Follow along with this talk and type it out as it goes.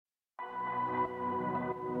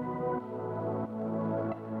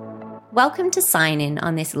Welcome to Sign In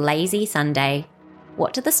on this lazy Sunday.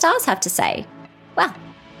 What do the stars have to say? Well,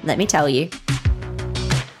 let me tell you.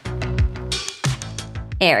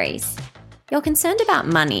 Aries, you're concerned about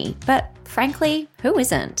money, but frankly, who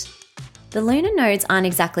isn't? The lunar nodes aren't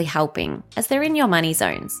exactly helping as they're in your money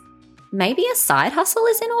zones. Maybe a side hustle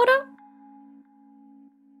is in order?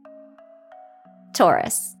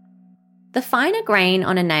 Taurus, the finer grain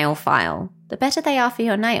on a nail file, the better they are for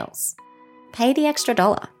your nails. Pay the extra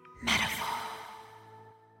 $1. Metaphor.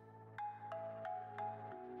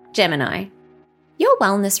 Gemini, your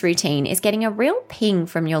wellness routine is getting a real ping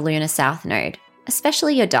from your lunar south node,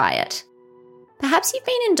 especially your diet. Perhaps you've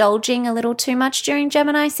been indulging a little too much during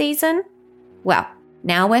Gemini season? Well,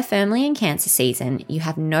 now we're firmly in Cancer season, you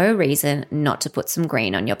have no reason not to put some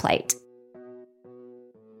green on your plate.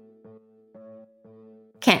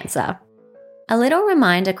 Cancer, a little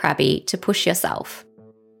reminder, Crabby, to push yourself.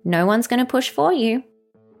 No one's going to push for you.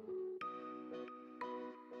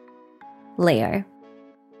 Leo,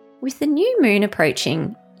 with the new moon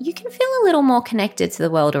approaching, you can feel a little more connected to the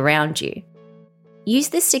world around you. Use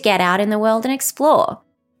this to get out in the world and explore.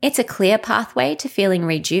 It's a clear pathway to feeling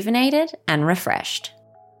rejuvenated and refreshed.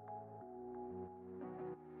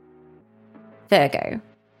 Virgo,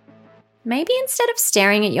 maybe instead of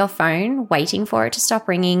staring at your phone, waiting for it to stop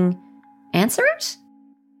ringing, answer it?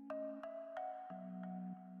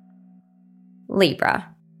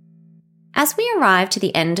 Libra, as we arrive to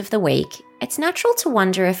the end of the week, it's natural to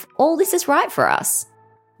wonder if all this is right for us.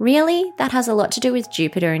 Really, that has a lot to do with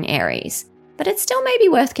Jupiter in Aries, but it still may be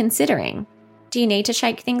worth considering. Do you need to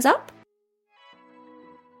shake things up?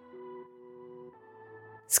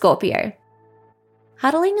 Scorpio,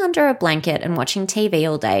 huddling under a blanket and watching TV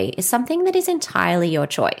all day is something that is entirely your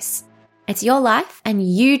choice. It's your life and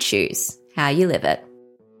you choose how you live it.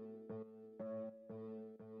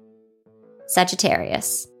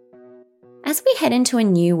 Sagittarius, as we head into a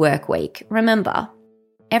new work week, remember,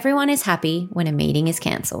 everyone is happy when a meeting is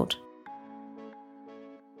cancelled.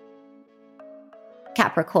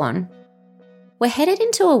 Capricorn, we're headed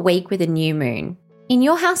into a week with a new moon, in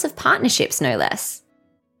your house of partnerships no less.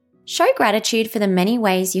 Show gratitude for the many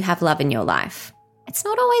ways you have love in your life. It's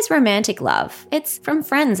not always romantic love, it's from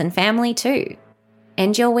friends and family too.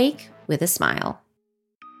 End your week with a smile.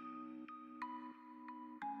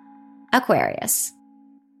 Aquarius,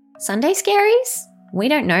 Sunday scaries? We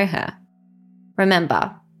don't know her.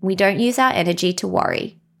 Remember, we don't use our energy to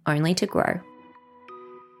worry, only to grow.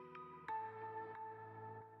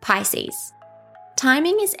 Pisces,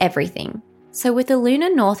 timing is everything. So with the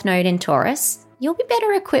lunar north node in Taurus, you'll be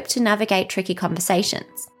better equipped to navigate tricky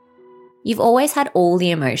conversations. You've always had all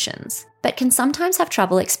the emotions, but can sometimes have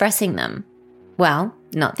trouble expressing them. Well,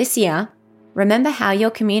 not this year. Remember how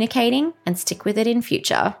you're communicating and stick with it in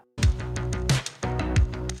future.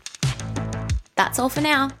 That's all for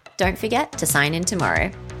now. Don't forget to sign in tomorrow.